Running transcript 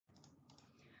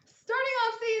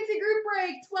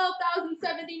break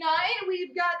 12,079.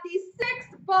 We've got the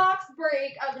 6-box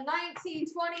break of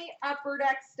 1920 Upper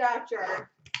Deck Stature.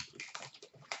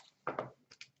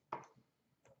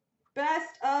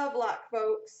 Best of luck,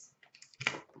 folks.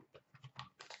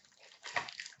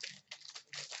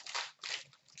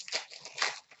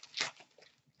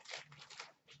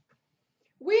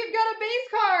 We've got a base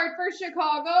card for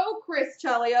Chicago, Chris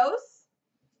Chelios.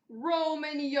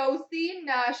 Roman Yossi,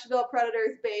 Nashville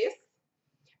Predators base.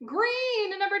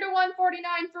 Green, number to 149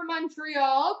 for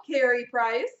Montreal, Carey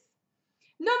Price.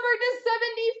 Number to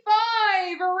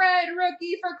 75, red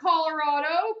rookie for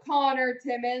Colorado, Connor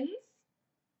Timmins.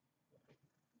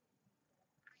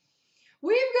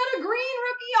 We've got a green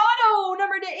rookie auto,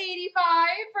 number to 85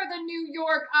 for the New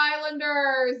York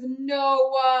Islanders,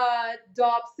 Noah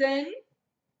Dobson.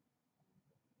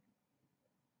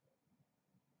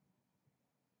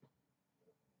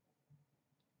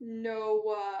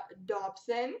 Noah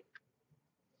Dobson.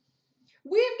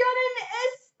 We've got an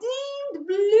esteemed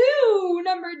blue,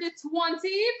 number to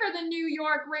 20 for the New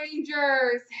York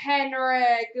Rangers,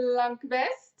 Henrik Lundqvist.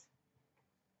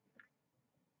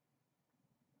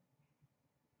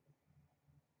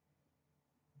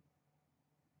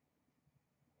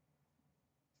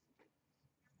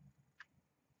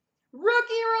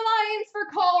 Rookie Reliance for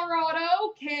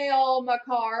Colorado, Cale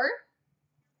Makar.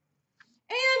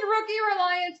 And Rookie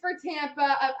Reliance for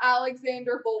Tampa of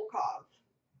Alexander Volkov.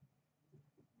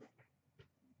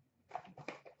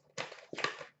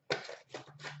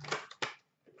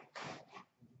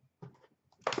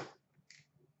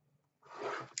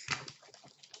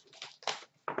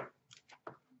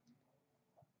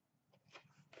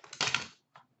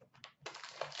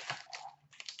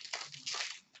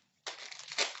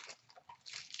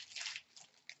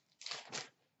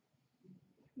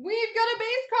 We've got a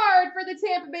base card for the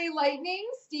Tampa Bay Lightning,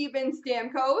 Steven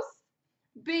Stamkos.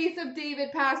 Base of David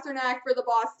Pastrnak for the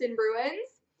Boston Bruins.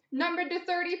 Numbered to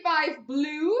 35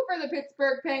 blue for the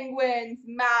Pittsburgh Penguins,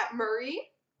 Matt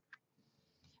Murray.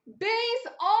 Base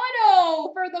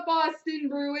auto for the Boston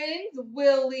Bruins,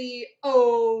 Willie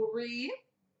O'Ree.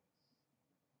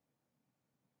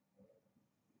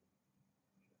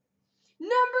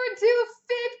 Number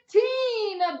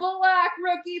 215, a black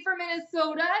rookie for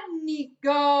Minnesota,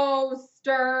 Nico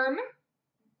Sturm.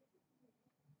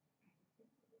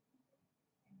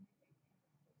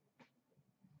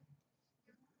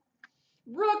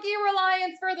 Rookie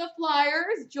Reliance for the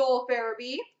Flyers, Joel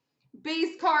Farabee.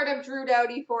 Base card of Drew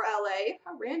Doughty for LA.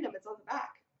 How random, it's on the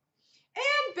back.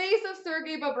 And base of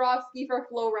Sergei Bobrovsky for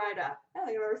Florida. I don't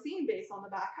think I've ever seen base on the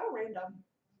back. How random.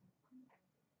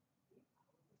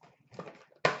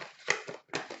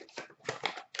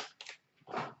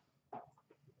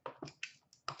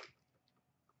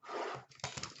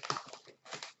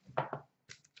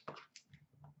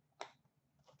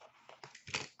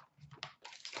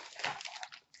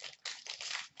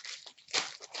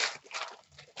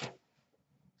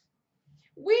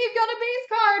 We've got a base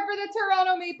card for the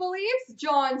Toronto Maple Leafs,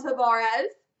 John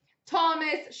Tavares.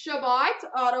 Thomas Chabot,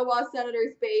 Ottawa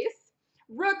Senators base.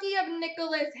 Rookie of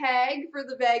Nicholas Hague for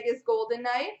the Vegas Golden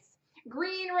Knights.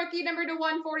 Green rookie number to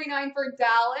 149 for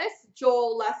Dallas,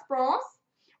 Joel Lesperance.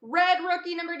 Red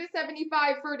rookie number to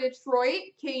 75 for Detroit,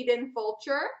 Caden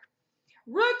Fulcher.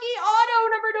 Rookie auto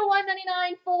number to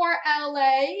 199 for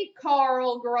LA,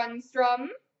 Carl Grundstrom.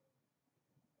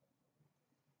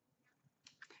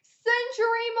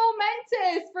 Century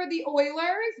Momentous for the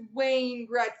Oilers, Wayne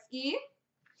Gretzky.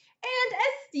 And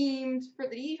esteemed for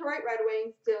the Detroit Red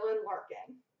Wings, Dylan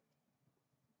Larkin.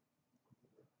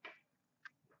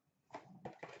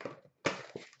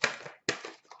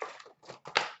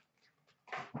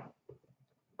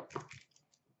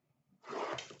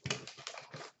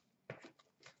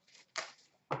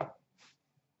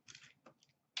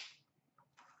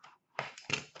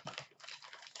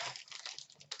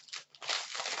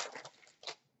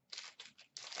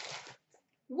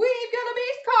 We've got a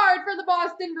base card for the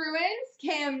Boston Bruins,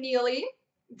 Cam Neely.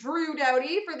 Drew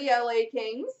Doughty for the LA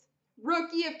Kings.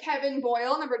 Rookie of Kevin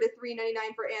Boyle, number to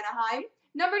 399 for Anaheim.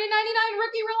 Number to 99,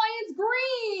 Rookie Reliance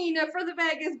Green for the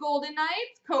Vegas Golden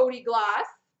Knights, Cody Glass.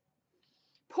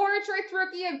 Portraits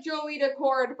rookie of Joey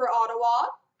Decord for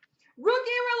Ottawa.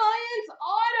 Rookie Reliance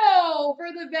Auto for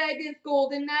the Vegas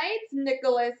Golden Knights,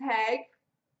 Nicholas Hague.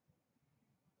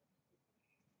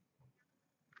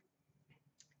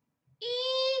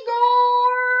 Igor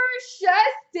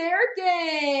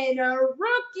Shesterkin,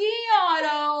 rookie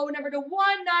auto, number to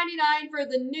 199 for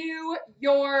the New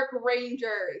York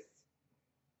Rangers.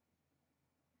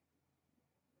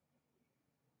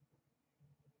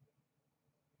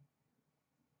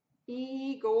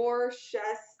 Igor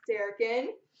Shesterkin. Sarkin.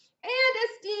 And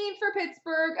esteemed for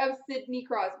Pittsburgh of Sidney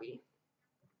Crosby.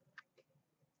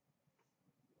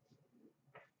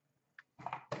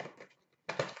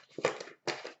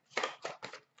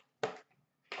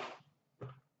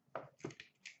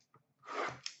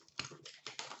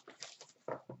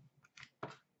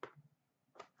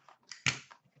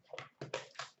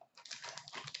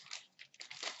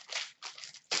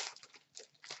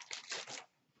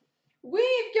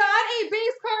 We've got a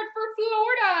base card for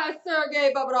Florida,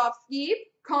 Sergei Bobrovsky.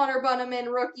 Connor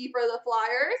Bunnaman, rookie for the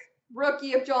Flyers.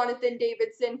 Rookie of Jonathan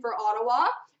Davidson for Ottawa.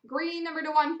 Green number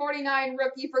 /149,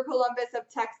 rookie for Columbus of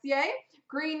Texier.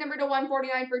 Green number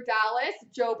 /149 for Dallas,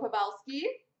 Joe Pavelski.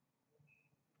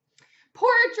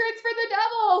 Portraits for the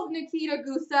Devils, Nikita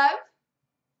Gusev.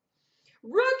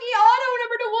 Rookie auto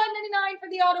number /199 for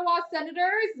the Ottawa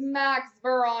Senators, Max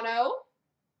Verano.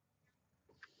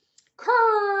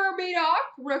 Kirby Doc,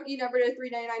 rookie number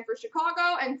 /399 for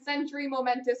Chicago, and Century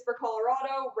Momentous for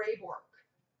Colorado, Ray Bork.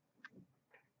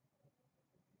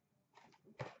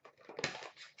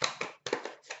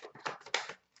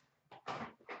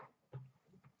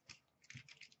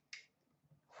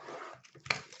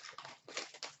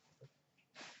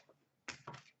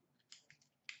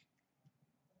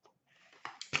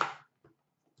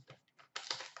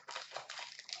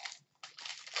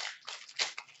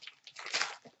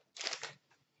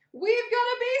 We've got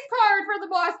a base card for the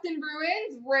Boston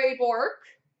Bruins, Ray Bork.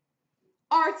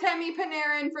 Artemi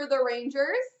Panarin for the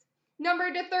Rangers.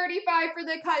 Number /35 for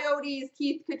the Coyotes,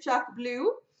 Keith Tkachuk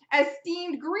blue.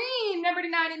 Esteemed green, number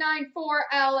 /99 for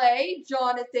LA,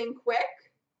 Jonathan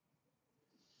Quick.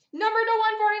 Number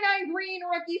 /149 green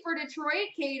rookie for Detroit,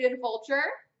 Caden Fulcher.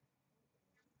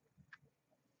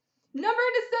 Number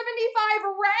 /75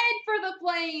 red for the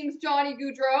Flames, Johnny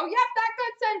Gaudreau. Yep, that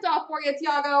got sent off for you,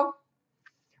 Tiago.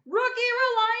 Rookie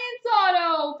Reliance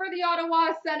auto for the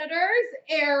Ottawa Senators,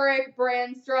 Eric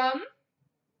Brandstrom.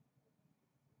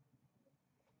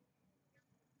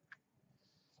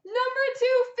 Number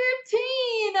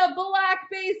 /215, a black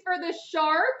base for the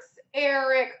Sharks,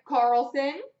 Erik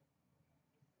Karlsson.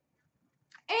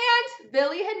 And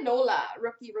Billy Hinola,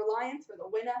 rookie Reliance for the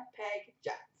Winnipeg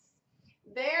Jets.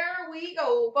 There we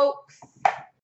go, folks.